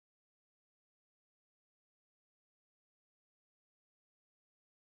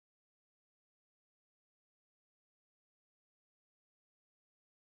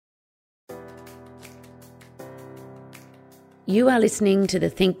You are listening to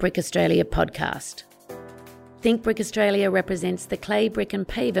the Think Brick Australia podcast. Think Brick Australia represents the clay, brick and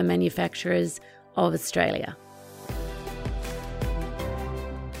paver manufacturers of Australia.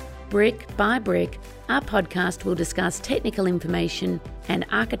 Brick by brick, our podcast will discuss technical information and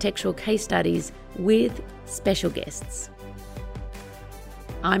architectural case studies with special guests.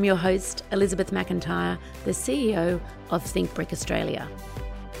 I'm your host, Elizabeth McIntyre, the CEO of Think Brick Australia.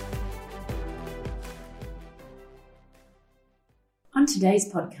 On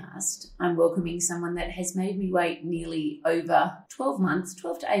today's podcast, I'm welcoming someone that has made me wait nearly over 12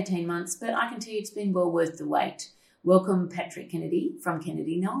 to 18 months, but I can tell you it's been well worth the wait. Welcome, Patrick Kennedy from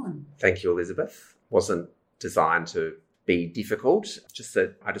Kennedy Nolan. Thank you, Elizabeth. Wasn't designed to be difficult, just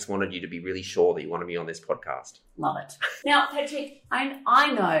that I just wanted you to be really sure that you want to be on this podcast. Love it. Now, Patrick,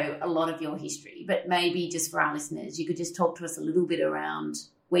 I know a lot of your history, but maybe just for our listeners, you could just talk to us a little bit around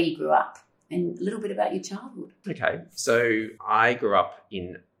where you grew up and a little bit about your childhood. Okay, so I grew up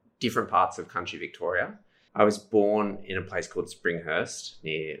in different parts of country Victoria. I was born in a place called Springhurst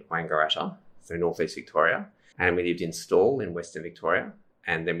near Wangaratta, so northeast Victoria, and we lived in Stawell in Western Victoria,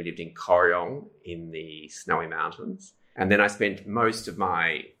 and then we lived in Corryong in the Snowy Mountains. And then I spent most of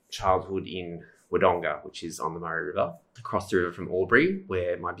my childhood in Wodonga, which is on the Murray River, across the river from Albury,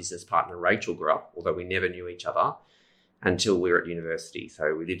 where my business partner Rachel grew up, although we never knew each other until we were at university.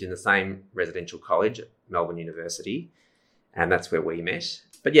 So we lived in the same residential college at Melbourne University, and that's where we met.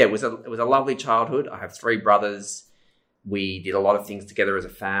 But yeah, it was a lovely childhood. I have three brothers. We did a lot of things together as a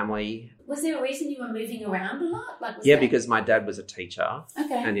family. Was there a reason you were moving around a lot? Because my dad was a teacher.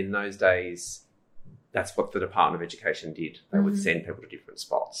 Okay. And in those days, that's what the Department of Education did. They would send people to different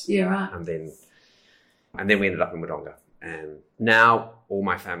spots. Yeah, right. And then we ended up in Wodonga. And now all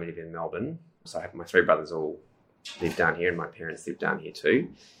my family live in Melbourne. So I have my three brothers all live down here, and my parents live down here too.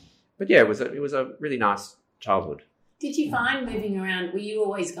 But yeah, it was a really nice childhood. Did you find moving around, were you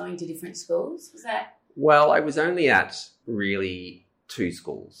always going to different schools? Was that? Well, I was only at really two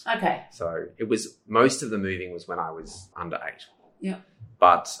schools. Okay. So it was, most of the moving was when I was under 8. Yeah.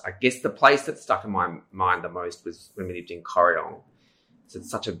 But I guess the place that stuck in my mind the most was when we lived in Corryong. So it's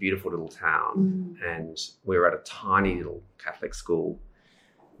such a beautiful little town, and we were at a tiny little Catholic school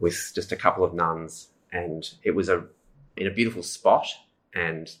with just a couple of nuns, and it was in a beautiful spot,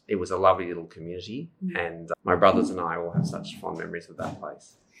 and it was a lovely little community, and my brothers and I all have such fond memories of that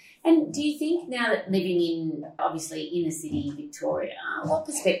place. And do you think now that living in, obviously, inner city Victoria, what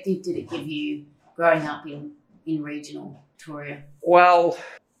perspective did it give you growing up in regional Victoria? Well,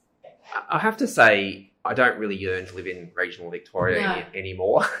 I have to say I don't really yearn to live in regional Victoria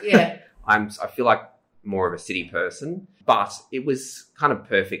anymore. Yeah. I feel like more of a city person, but it was kind of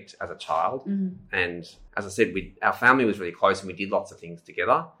perfect as a child. And as I said, our family was really close and we did lots of things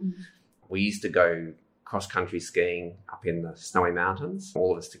together. We used to go cross-country skiing up in the Snowy Mountains,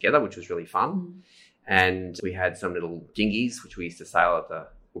 all of us together, which was really fun. And we had some little dinghies, which we used to sail at the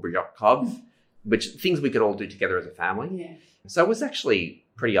Albury Yacht Club, which things we could all do together as a family. Yeah. So it was actually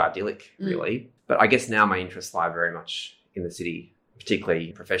pretty idyllic, really. But I guess now my interests lie very much in the city,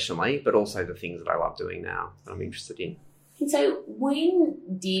 particularly professionally, but also the things that I love doing now that I'm interested in. And so when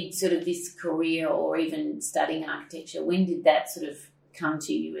did sort of this career or even studying architecture, when did that sort of come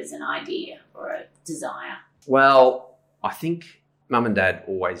to you as an idea or a desire? Well, I think Mum and Dad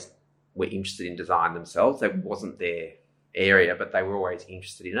always were interested in design themselves. It wasn't their area, but they were always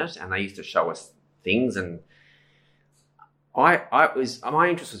interested in it, and they used to show us things. And my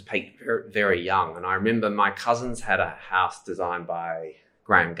interest was peaked very, very young. And I remember my cousins had a house designed by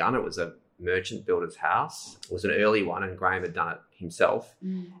Graham Gunn. It was a merchant builder's house. It was an early one, and Graham had done it himself.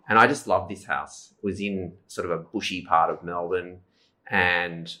 And I just loved this house. It was in sort of a bushy part of Melbourne,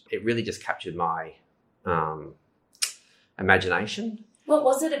 and it really just captured my imagination. What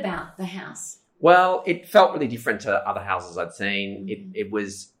was it about the house? Well, it felt really different to other houses I'd seen. It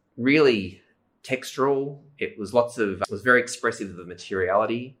was really textural. It was very expressive of the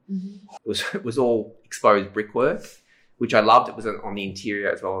materiality. It was all exposed brickwork, which I loved. It was on the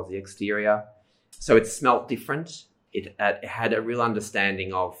interior as well as the exterior. So it smelt different. It had a real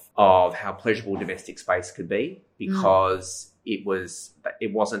understanding of how pleasurable domestic space could be, because it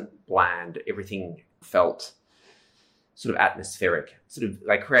wasn't bland. Everything felt sort of atmospheric.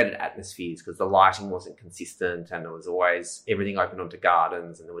 They created atmospheres because the lighting wasn't consistent, and there was always everything open onto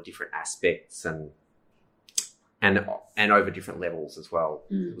gardens, and there were different aspects and over different levels as well.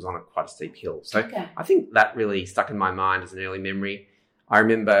 It was on quite a steep hill. So I think that really stuck in my mind as an early memory. I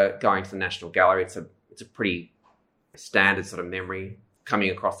remember going to the National Gallery. It's a pretty standard sort of memory, coming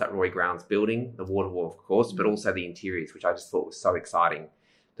across that Roy Grounds building, the water wall, of course, but also the interiors, which I just thought was so exciting,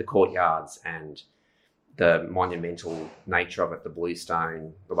 the courtyards and the monumental nature of it, the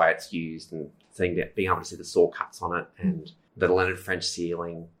bluestone, the way it's used, and being able to see the saw cuts on it and the Leonard French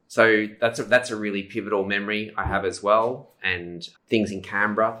ceiling. So that's a really pivotal memory I have as well. And things in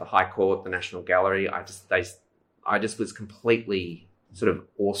Canberra, the High Court, the National Gallery, I just was completely sort of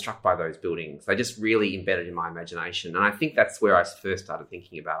awestruck by those buildings. They just really embedded in my imagination. And I think that's where I first started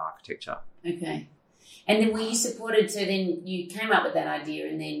thinking about architecture. Okay. And then were you supported, so then you came up with that idea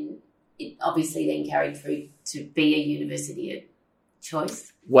and then it obviously then carried through to be a university of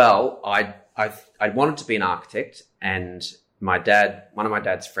choice? Well, I wanted to be an architect, and one of my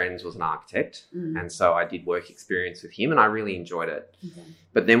dad's friends was an architect, and so I did work experience with him, and I really enjoyed it. Okay.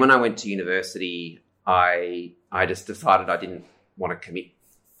 But then when I went to university, I just decided I didn't want to commit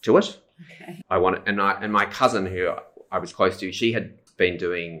to it. Okay. And my cousin, who I was close to, she had been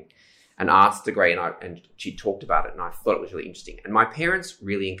doing an arts degree, and she talked about it, and I thought it was really interesting. And my parents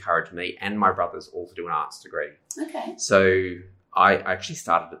really encouraged me and my brothers all to do an arts degree. Okay. So I actually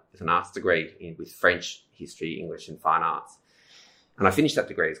started with an arts degree with French, history, English, and fine arts. And I finished that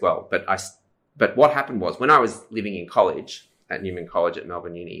degree as well. But what happened was, when I was living in college at Newman College at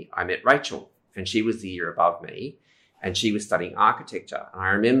Melbourne Uni, I met Rachel, and she was the year above me, and she was studying architecture. And I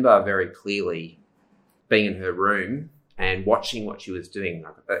remember very clearly being in her room and watching what she was doing.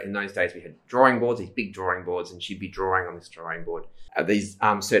 In those days, we had drawing boards, these big drawing boards, and she'd be drawing on this drawing board these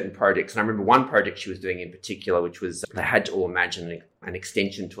certain projects. And I remember one project she was doing in particular, which was they had to all imagine an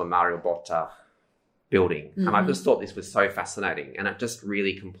extension to a Mario Botta building. Mm-hmm. And I just thought this was so fascinating. And it just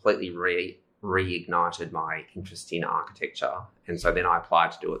really completely reignited my interest in architecture. And so then I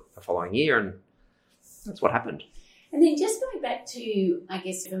applied to do it the following year, and that's what happened. And then just going back to, I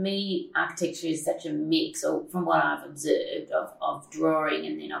guess for me, architecture is such a mix, or from what I've observed, of drawing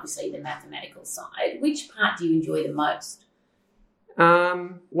and then obviously the mathematical side. Which part do you enjoy the most?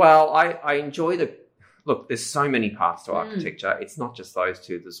 Well, I enjoy look, there's so many parts to architecture. It's not just those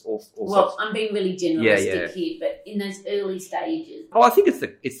two. There's all sorts. I'm being really generalistic here, but in those early stages. Oh, I think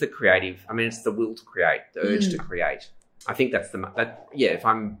it's the creative. I mean, it's the will to create, the urge to create. I think that's that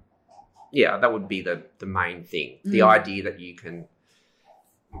would be the main thing. The idea that you can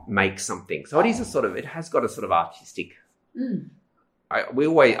make something. So it has got a sort of artistic.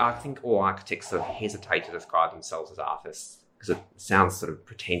 I think all architects sort of hesitate to describe themselves as artists because it sounds sort of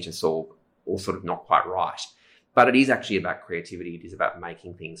pretentious or sort of not quite right. But it is actually about creativity. It is about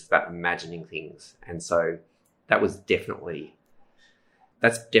making things, it's about imagining things. And so that's definitely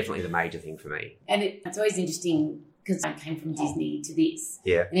the major thing for me. And it's always interesting because I came from Disney to this.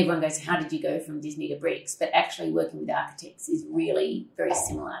 Yeah. And everyone goes, how did you go from Disney to bricks? But actually working with architects is really very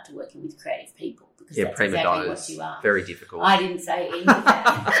similar to working with creative people because that's exactly what you are. Very difficult. I didn't say any of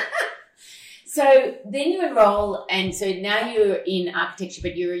that. So then you enroll, and so now you're in architecture,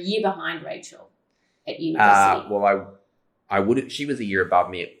 but you're a year behind Rachel at university. Well, I would. She was a year above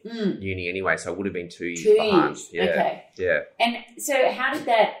me at uni anyway, so I would have been 2 years behind. Yeah. Okay. Yeah. And so how did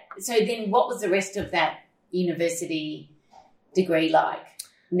that? So then, what was the rest of that university degree like?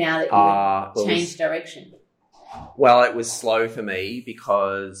 Now that you changed direction. Well, it was slow for me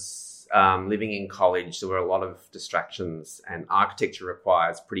because living in college, there were a lot of distractions, and architecture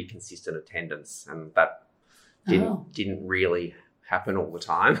requires pretty consistent attendance, and that didn't really happen all the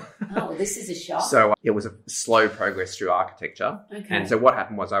time. Oh, this is a shock. So it was a slow progress through architecture. Okay. And so what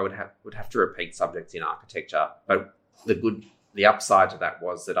happened was I would have to repeat subjects in architecture, but the upside to that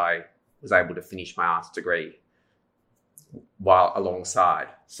was that I was able to finish my arts degree while alongside,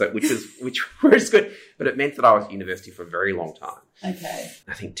 which was good, but it meant that I was at university for a very long time. Okay.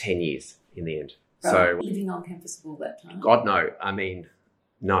 I think 10 years in the end. Right. So living on campus all that time? God, no. I mean,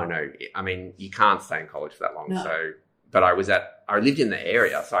 no. I mean, you can't stay in college for that long. No. So, but I lived in the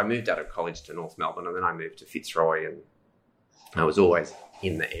area, so I moved out of college to North Melbourne, and then I moved to Fitzroy, and I was always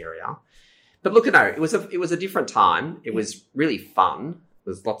in the area. But look, it was a different time. It was really fun.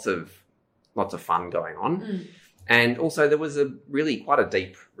 There's lots of fun going on. And also there was quite a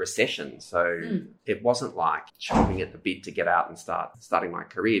deep recession. So it wasn't like chomping at the bit to get out and starting my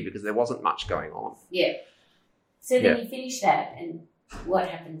career because there wasn't much going on. Yeah. So then you finish that, and what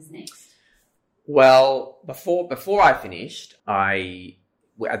happens next? Well, before I finished,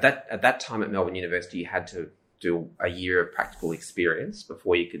 at that time at Melbourne University, you had to do a year of practical experience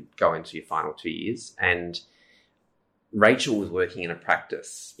before you could go into your final 2 years. And Rachel was working in a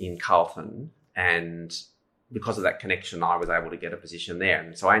practice in Carlton, and because of that connection, I was able to get a position there.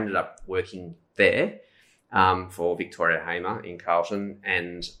 And so I ended up working there for Victoria Hamer in Carlton,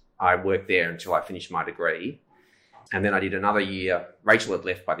 and I worked there until I finished my degree. And then I did another year. Rachel had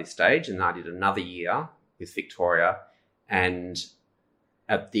left by this stage, and I did another year with Victoria. And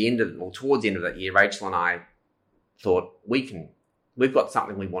towards the end of that year, Rachel and I thought we've got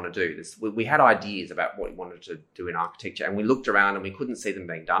something we want to do. We had ideas about what we wanted to do in architecture, and we looked around and we couldn't see them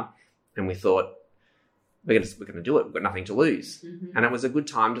being done. And we thought, we're going to do it. We've got nothing to lose. Mm-hmm. And it was a good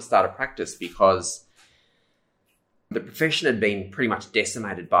time to start a practice because the profession had been pretty much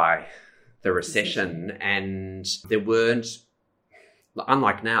decimated by the recession, and there weren't,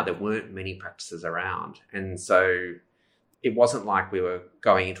 unlike now, there weren't many practices around. And so it wasn't like we were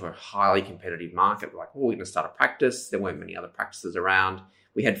going into a highly competitive market. We're like, we're going to start a practice. There weren't many other practices around.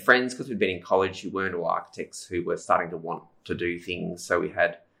 We had friends, because we'd been in college, who weren't all architects, who were starting to want to do things. So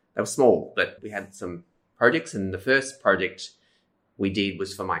they were small, but we had some projects. And the first project we did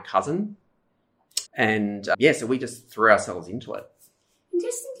was for my cousin. And so we just threw ourselves into it. And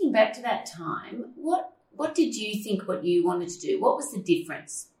just thinking back to that time, what did you think what you wanted to do? What was the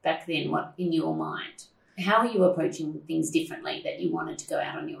difference back then, what in your mind? How were you approaching things differently that you wanted to go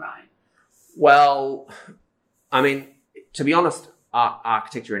out on your own? Well, I mean, to be honest,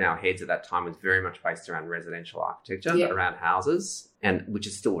 architecture in our heads at that time was very much based around residential architecture, around houses, and which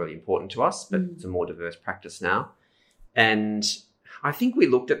is still really important to us, but it's a more diverse practice now. And I think we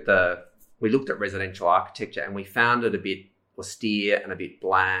looked at residential architecture and we found it a bit austere and a bit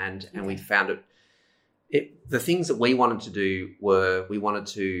bland, and we found the things that we wanted to do were we wanted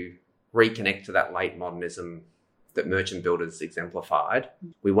to reconnect to that late modernism that merchant builders exemplified.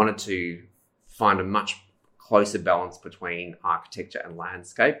 We wanted to find a much closer balance between architecture and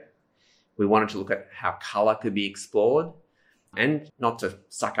landscape. We wanted to look at how colour could be explored, and not to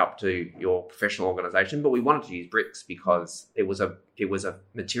suck up to your professional organisation, but we wanted to use bricks because it was a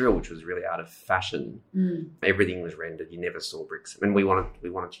material which was really out of fashion. Everything was rendered. You never saw bricks, and we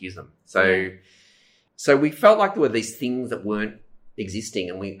wanted to use them. So we felt like there were these things that weren't existing,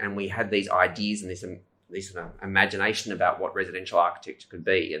 and we had these ideas and this imagination about what residential architecture could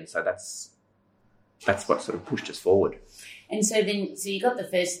be, and so that's what sort of pushed us forward. And so you got the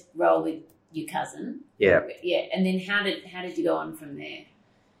first role with your cousin, and then how did you go on from there?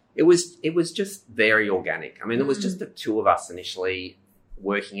 It was just very organic. I mean, it was just the two of us initially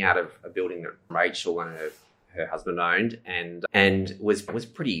working out of a building that Rachel and her husband owned, and it was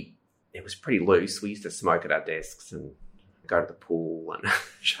pretty loose. We used to smoke at our desks and go to the pool and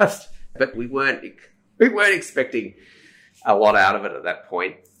but we weren't expecting a lot out of it at that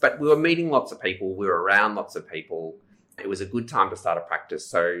point. But we were meeting lots of people. We were around lots of people. It was a good time to start a practice.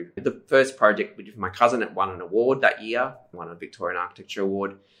 So the first project we did for my cousin, it won an award that year, won a Victorian Architecture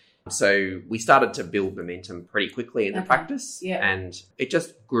Award. So we started to build momentum pretty quickly in the practice, and it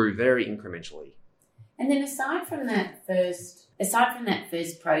just grew very incrementally. And then aside from that first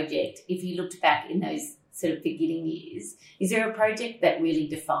project, if you looked back in those sort of beginning years, is there a project that really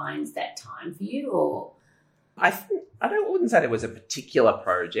defines that time for you? Or I wouldn't say there was a particular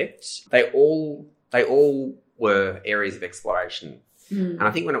project. They all were areas of exploration. And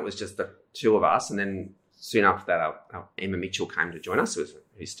I think when it was just the two of us, and then soon after that, our Emma Mitchell came to join us,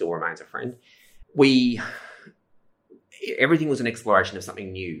 who still remains a friend. Everything was an exploration of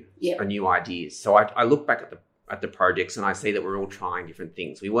something new, new ideas. So I look back at the projects and I see that we're all trying different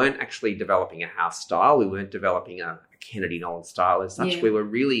things. We weren't actually developing a house style. We weren't developing a Kennedy Nolan style as such. We were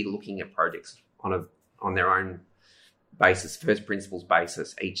really looking at projects on their own basis, first principles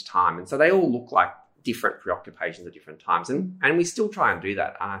basis each time. And so they all look like different preoccupations at different times. And we still try and do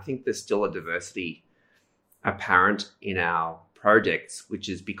that. And I think there's still a diversity apparent in our projects, which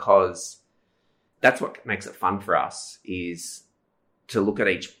is because that's what makes it fun for us, is to look at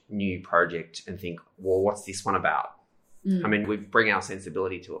each new project and think, well, what's this one about? I mean, we bring our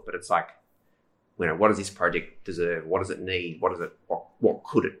sensibility to it, but it's like, what does this project deserve? What does it need? What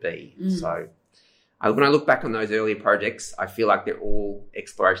could it be? So when I look back on those earlier projects, I feel like they're all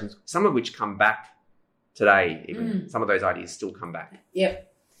explorations, some of which come back today. Even some of those ideas still come back.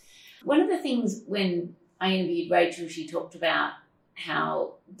 Yep. One of the things when I interviewed Rachel, she talked about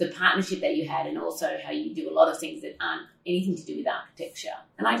how the partnership that you had, and also how you do a lot of things that aren't anything to do with architecture.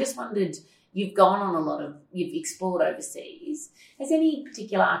 And I just wondered, you've explored overseas. Has any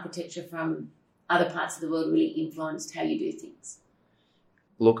particular architecture from other parts of the world really influenced how you do things?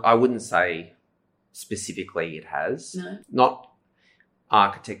 Look, I wouldn't say specifically it has. No? Not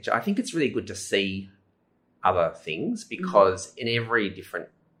architecture. I think it's really good to see other things, because in every different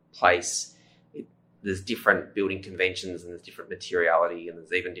place there's different building conventions, and there's different materiality, and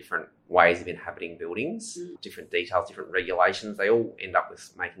there's even different ways of inhabiting buildings, different details, different regulations. They all end up with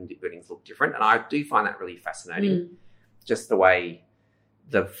making buildings look different. And I do find that really fascinating, just the way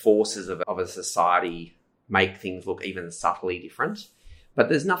the forces of a society make things look even subtly different. But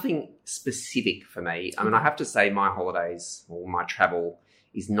there's nothing specific for me. I mean, I have to say my holidays or my travel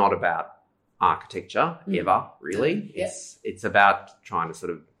is not about architecture ever, really. It's about trying to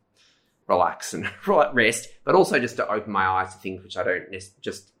sort of relax and rest, but also just to open my eyes to things which I don't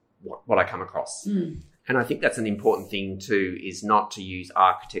just what I come across. And I think that's an important thing too, is not to use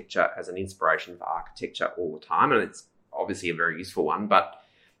architecture as an inspiration for architecture all the time. And it's obviously a very useful one, but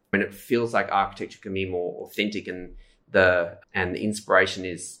when it feels like architecture can be more authentic and the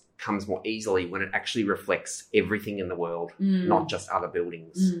inspiration comes more easily when it actually reflects everything in the world, not just other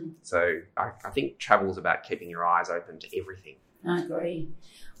buildings. So I think travel is about keeping your eyes open to everything. I agree.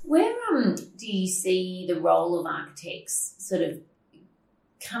 Where do you see the role of architects sort of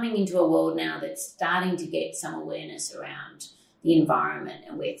coming into a world now that's starting to get some awareness around the environment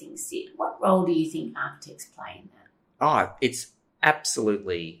and where things sit? What role do you think architects play in that? Oh, it's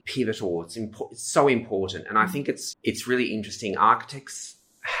absolutely pivotal. It's so important. And I think it's really interesting. Architects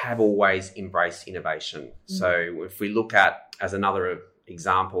have always embraced innovation. So if we look at, as another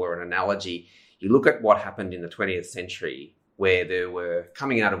example or an analogy, you look at what happened in the 20th century, where there were,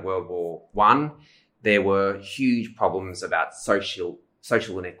 coming out of World War I, there were huge problems about social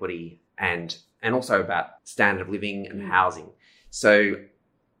inequity and also about standard of living and housing. So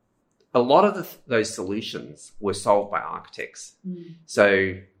a lot of those solutions were solved by architects.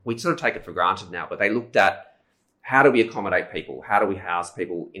 So we sort of take it for granted now, but they looked at, how do we accommodate people? How do we house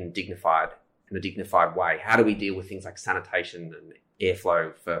people in a dignified way? How do we deal with things like sanitation and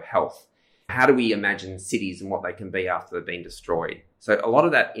airflow for health? How do we imagine cities and what they can be after they've been destroyed? So a lot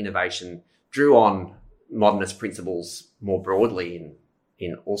of that innovation drew on modernist principles more broadly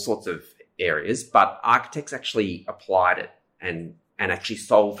in all sorts of areas, but architects actually applied it and actually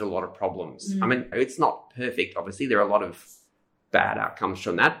solved a lot of problems. I mean, it's not perfect. Obviously, there are a lot of bad outcomes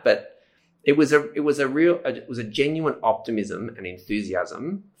from that, but it was a genuine optimism and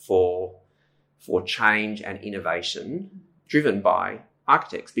enthusiasm for change and innovation driven by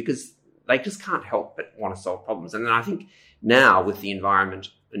architects, because they just can't help but want to solve problems. And then I think now with the environment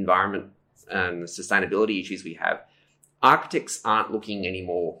and the sustainability issues we have, architects aren't looking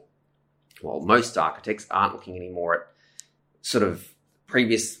anymore. Well, most architects aren't looking anymore at sort of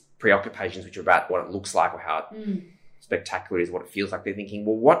previous preoccupations, which are about what it looks like or how spectacular it is, what it feels like. They're thinking,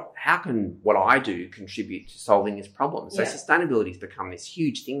 well, how can what I do contribute to solving this problem? So sustainability has become this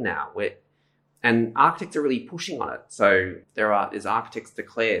huge thing now, and architects are really pushing on it. So there's architects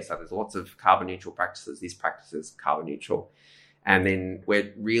declare, so there's lots of carbon neutral practices. This practice is carbon neutral. And then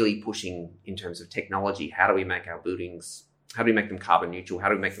we're really pushing in terms of technology. How do we make our buildings, how do we make them carbon neutral? How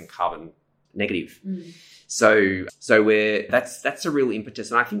do we make them carbon negative? So that's a real impetus.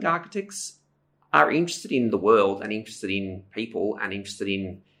 And I think architects are interested in the world and interested in people and interested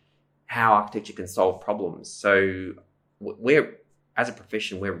in how architecture can solve problems. So we're, as a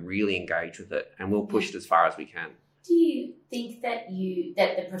profession, we're really engaged with it, and we'll push it as far as we can. Do you think that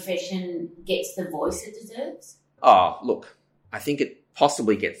the profession gets the voice it deserves? Oh, look, I think it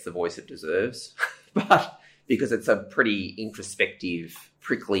possibly gets the voice it deserves, but because it's a pretty introspective,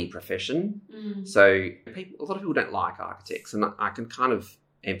 prickly profession. So a lot of people don't like architects, and I can kind of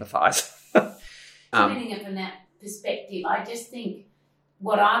empathise. Looking at it from that perspective, I just think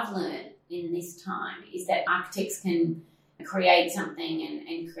what I've learned in this time is that architects can create something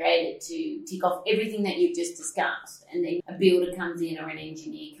and create it to tick off everything that you've just discussed, and then a builder comes in or an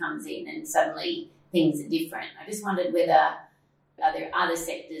engineer comes in and suddenly things are different. I just wondered whether are there other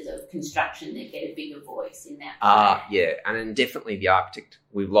sectors of construction that get a bigger voice in that? Yeah, and then definitely the architect,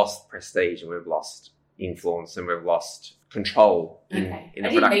 we've lost prestige and we've lost influence and we've lost control in the production. I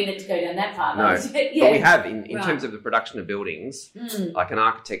didn't mean it to go down that path. No, but we have in terms of the production of buildings. Like an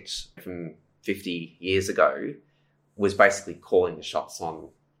architect from 50 years ago was basically calling the shots on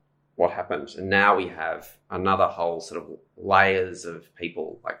what happened. And now we have another whole sort of layers of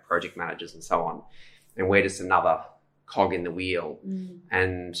people like project managers and so on. And we're just another cog in the wheel.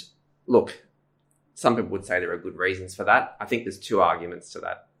 And look, some people would say there are good reasons for that. I think there's two arguments to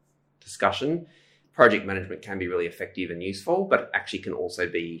that discussion. Project management can be really effective and useful, but it actually can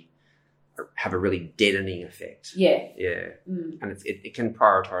also have a really deadening effect. Yeah. And it can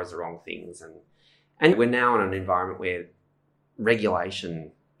prioritise the wrong things. And we're now in an environment where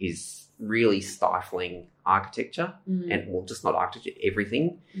regulation is really stifling architecture and, well, just not architecture,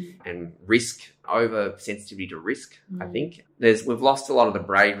 everything, and risk, over sensitivity to risk. I think we've lost a lot of the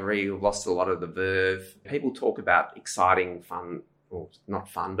bravery, we've lost a lot of the verve. People talk about exciting, fun, or not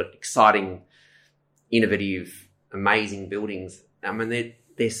fun, but exciting, innovative, amazing buildings. I mean,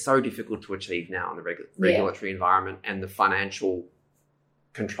 they're so difficult to achieve now in the regulatory environment, and the financial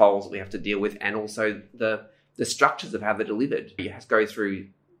controls that we have to deal with, and also the structures of how they're delivered. You have to go through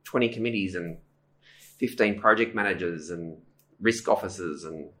 20 committees and 15 project managers and risk officers,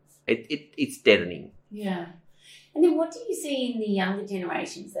 and it's deadening. Yeah. And then what do you see in the younger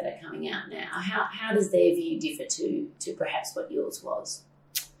generations that are coming out now? How does their view differ to perhaps what yours was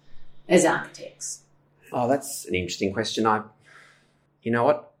as architects? Oh, that's an interesting question. You know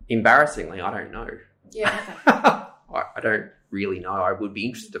what? Embarrassingly, I don't know. Yeah, okay. I don't really know. I would be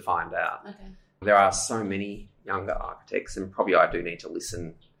interested to find out. Okay. There are so many younger architects, and probably I do need to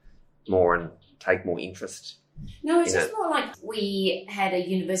listen more and take more interest. No, it's just more like we had a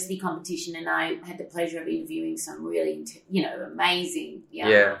university competition and I had the pleasure of interviewing some really, amazing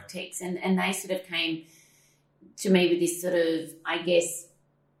young architects, and they sort of came to me with this sort of, I guess,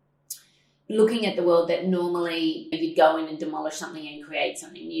 looking at the world that normally you'd go in and demolish something and create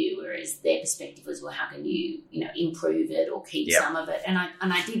something new, whereas their perspective was, well, how can you, improve it or keep some of it? And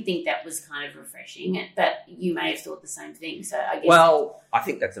I did think that was kind of refreshing, but you may have thought the same thing. So I guess... Well, I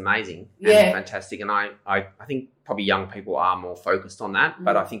think that's amazing and fantastic. And I think probably young people are more focused on that,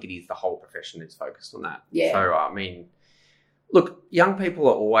 but I think it is the whole profession is focused on that. Yeah. So, I mean... Look, young people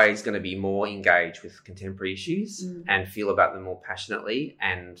are always going to be more engaged with contemporary issues and feel about them more passionately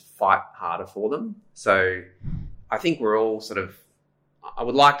and fight harder for them. So I think we're all I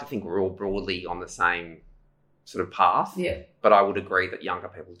would like to think we're all broadly on the same sort of path. Yeah. But I would agree that younger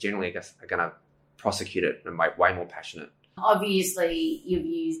people generally, I guess, are going to prosecute it and make way more passionate. Obviously, you've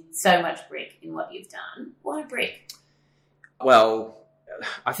used so much brick in what you've done. Why brick? Well...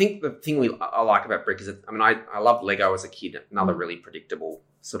 I think the thing I like about brick is that, I loved Lego as a kid, another really predictable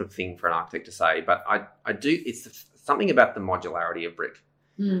sort of thing for an architect to say, but I do, it's something about the modularity of brick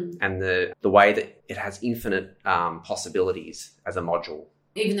and the way that it has infinite possibilities as a module.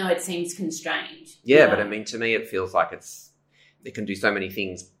 Even though it seems constrained. Yeah, but to me it feels like it can do so many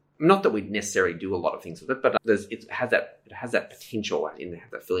things. Not that we'd necessarily do a lot of things with it, but it has that potential,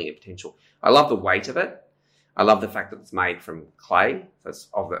 that feeling of potential. I love the weight of it. I love the fact that it's made from clay, so it's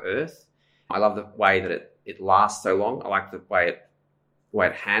of the earth. I love the way that it lasts so long. I like the way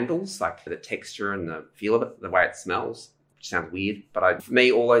it handles, like the texture and the feel of it, the way it smells, which sounds weird. But for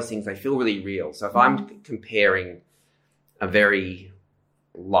me, all those things, they feel really real. So if I'm comparing a very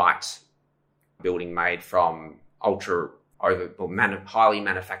light building made from highly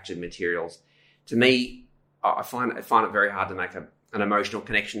manufactured materials, to me, I find it very hard to make an emotional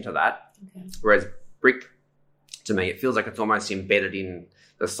connection to that. Okay. Whereas brick, to me, it feels like it's almost embedded in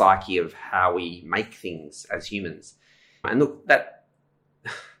the psyche of how we make things as humans. And look,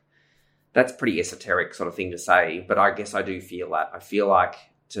 that's pretty esoteric sort of thing to say, but I guess I do feel that. I feel like,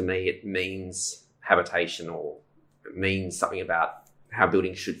 to me, it means habitation, or it means something about how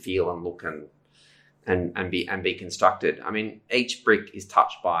buildings should feel and look and be constructed. Each brick is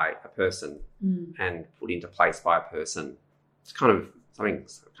touched by a person and put into place by a person. It's kind of something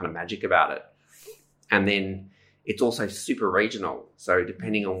kind of magic about it. And then it's also super regional. So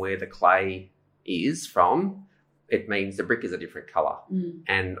depending on where the clay is from, it means the brick is a different colour.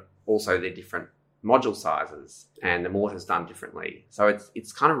 And also they're different module sizes and the mortar's done differently. So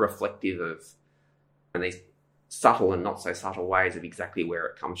it's kind of reflective of these subtle and not so subtle ways of exactly where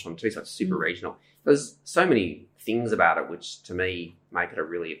it comes from too. So it's super regional. There's so many things about it which to me make it a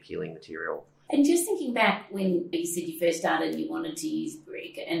really appealing material. And just thinking back when you said you first started, you wanted to use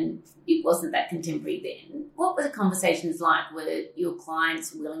brick and it wasn't that contemporary then, what were the conversations like? Were your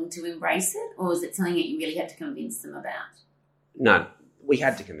clients willing to embrace it, or was it something that you really had to convince them about? No, we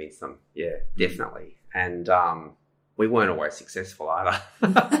had to convince them. Yeah, definitely. And we weren't always successful either.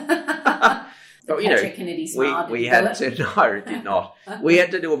 But, Patrick Kennedy smile. We had to, no, it did not. We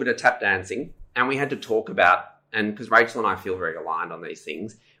had to do a bit of tap dancing, and we had to talk about, and because Rachel and I feel very aligned on these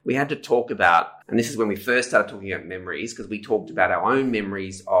things, we had to talk about, and this is when we first started talking about memories, because we talked about our own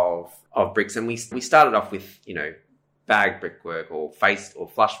memories of bricks, and we started off with, bagged brickwork or faced or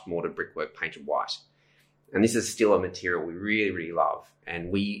flush mortar brickwork painted white. And this is still a material we really, really love.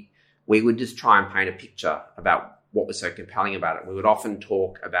 And we would just try and paint a picture about what was so compelling about it. We would often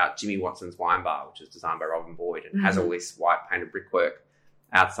talk about Jimmy Watson's wine bar, which is designed by Robin Boyd and has all this white painted brickwork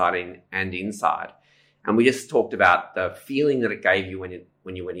outside and inside. And we just talked about the feeling that it gave you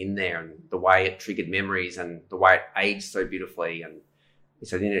when you went in there, and the way it triggered memories and the way it aged so beautifully. And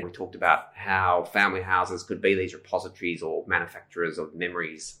so then we talked about how family houses could be these repositories or manufacturers of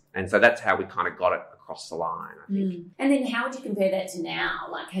memories. And so that's how we kind of got it across the line, I think. And then how would you compare that to now?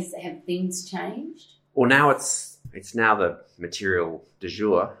 Like, have things changed? Well, now it's now the material du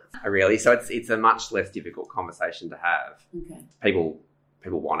jour, really. So it's a much less difficult conversation to have. Okay. People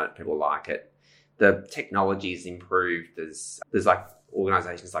want it. People like it. The technology is improved. There's like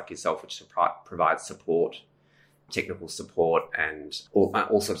organisations like yourself which provide support technical support and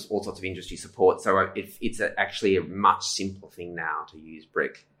all sorts of industry support. So it's actually a much simpler thing now to use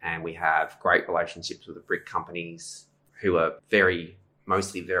brick. And we have great relationships with the brick companies who are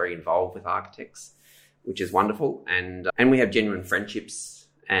mostly very involved with architects, which is wonderful. And we have genuine friendships.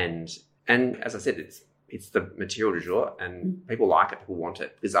 And as I said, it's the material du jour, and people like it, people want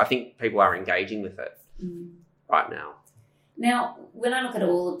it, because I think people are engaging with it right now. Now, when I look at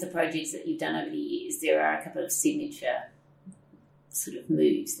all of the projects that you've done over the years, there are a couple of signature sort of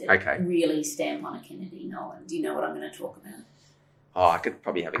moves that really stamp on a Kennedy Nolan. Do you know what I'm going to talk about? Oh, I could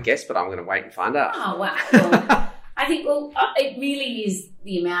probably have a guess, but I'm going to wait and find out. Oh, wow. Well, I think, it really is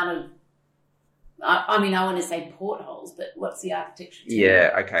the amount of, I want to say portholes, but what's the architecture?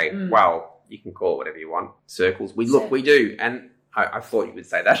 Yeah, okay. Well, you can call it whatever you want. Circles. We do. And I thought you would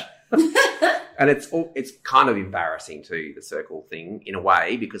say that. And it's kind of embarrassing too, the circle thing, in a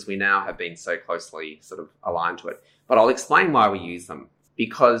way, because we now have been so closely sort of aligned to it. But I'll explain why we use them.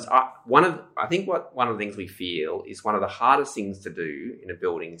 Because one of the things we feel is one of the hardest things to do in a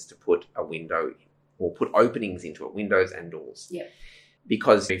building is to put a window or put openings into it, windows and doors. Yeah.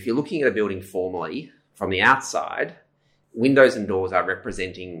 Because if you're looking at a building formally from the outside, windows and doors are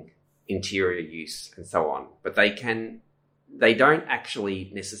representing interior use and so on, but they don't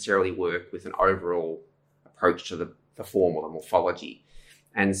actually necessarily work with an overall approach to the form or the morphology.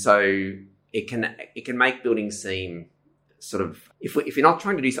 And so it can make buildings seem sort of, if you're not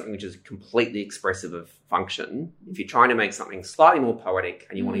trying to do something which is completely expressive of function, if you're trying to make something slightly more poetic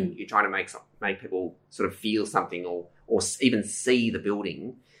and you're trying to make people sort of feel something or even see the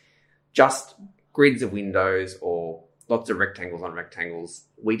building, just grids of windows or lots of rectangles on rectangles,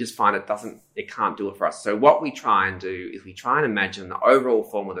 we just find it can't do it for us. So what we try and do is we try and imagine the overall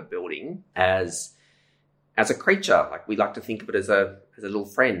form of the building as a creature. Like, we like to think of it as a little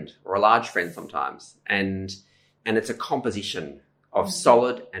friend or a large friend sometimes. And it's a composition of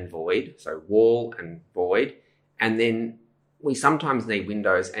solid and void, so wall and void. And then we sometimes need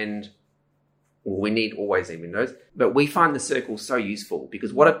windows we always need windows, but we find the circle so useful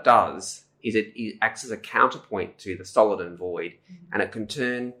because what it does is it acts as a counterpoint to the solid and void, and it can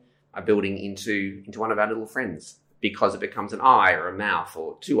turn a building into one of our little friends because it becomes an eye or a mouth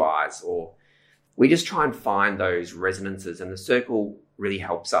or two eyes, or we just try and find those resonances, and the circle really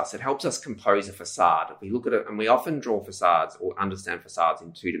helps us. It helps us compose a facade. We look at it, and we often draw facades or understand facades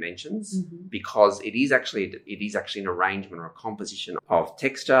in two dimensions because it is actually an arrangement or a composition of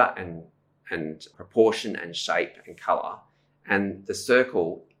texture and proportion and shape and colour, and the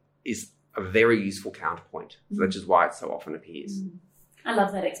circle is a very useful counterpoint, which is why it so often appears. I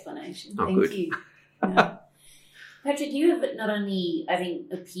love that explanation. Oh, Thank good. you. Yeah. Patrick, you have not only, I think,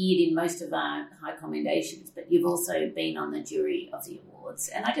 appeared in most of our high commendations, but you've also been on the jury of the awards.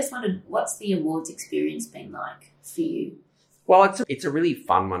 And I just wondered, what's the awards experience been like for you? Well, it's a really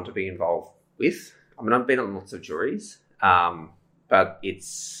fun one to be involved with. I mean, I've been on lots of juries, but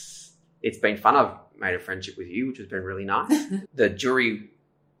it's been fun. I've made a friendship with you, which has been really nice. The jury,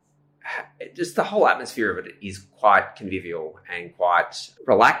 just the whole atmosphere of it is quite convivial and quite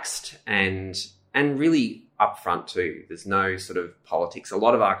relaxed and really upfront too. There's no sort of politics. A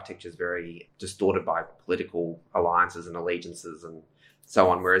lot of architecture is very distorted by political alliances and allegiances and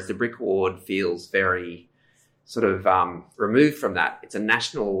so on, whereas the Brick Award feels very sort of removed from that. It's a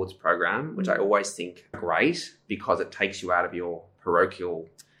national awards program, which I always think great because it takes you out of your parochial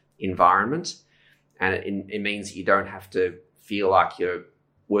environment, and it means that you don't have to feel like you're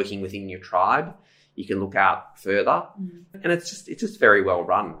working within your tribe. You can look out further, and it's just very well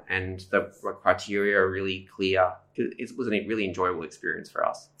run, and the criteria are really clear. It was a really enjoyable experience for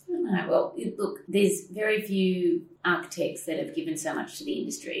us. Well, look, there's very few architects that have given so much to the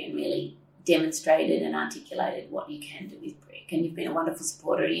industry and really demonstrated and articulated what you can do with brick. And you've been a wonderful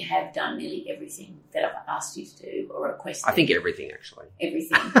supporter. You have done nearly everything that I've asked you to do or requested. I think everything, actually.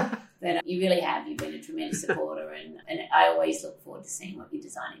 Everything. But you really have. You've been a tremendous supporter, and I always look forward to seeing what you're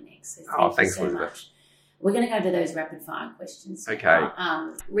designing next. So thanks so much. We're going to go to those rapid fire questions. Okay.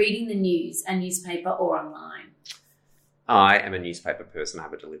 Reading the news, a newspaper or online? I am a newspaper person. I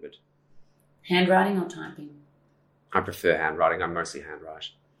have it delivered. Handwriting or typing? I prefer handwriting. I mostly handwrite.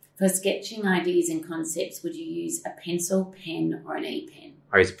 For sketching ideas and concepts, would you use a pencil, pen, or an e-pen?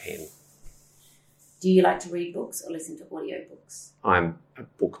 I use a pen. Do you like to read books or listen to audiobooks? I'm a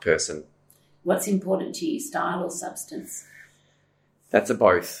book person. What's important to you, style or substance? That's a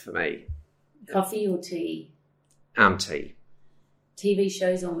both for me. Coffee or tea? Tea. TV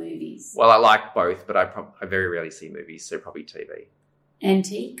shows or movies? Well, I like both, but I very rarely see movies, so probably TV.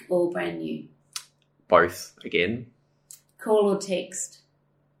 Antique or brand new? Both, again. Call or text?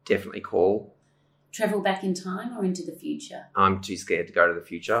 Definitely call. Travel back in time or into the future? I'm too scared to go to the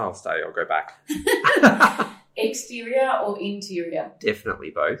future. I'll stay. I'll go back. Exterior or interior?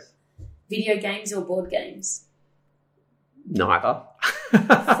 Definitely both. Video games or board games? Neither.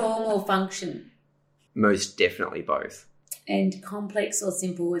 Form or function? Most definitely both. And complex or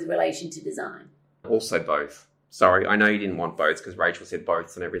simple with relation to design? Also both. Sorry, I know you didn't want both because Rachel said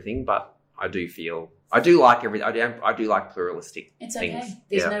both and everything, but I do like everything. I do like pluralistic It's things. okay.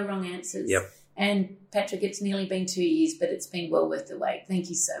 There's no wrong answers. Yep. And Patrick, it's nearly been 2 years, but it's been well worth the wait. Thank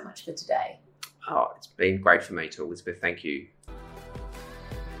you so much for today. Oh, it's been great for me too, Elizabeth. Thank you.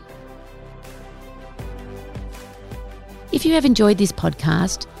 If you have enjoyed this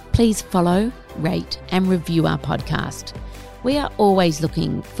podcast, please follow, rate and review our podcast. We are always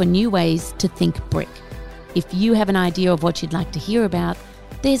looking for new ways to think brick. If you have an idea of what you'd like to hear about,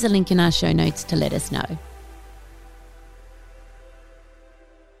 there's a link in our show notes to let us know.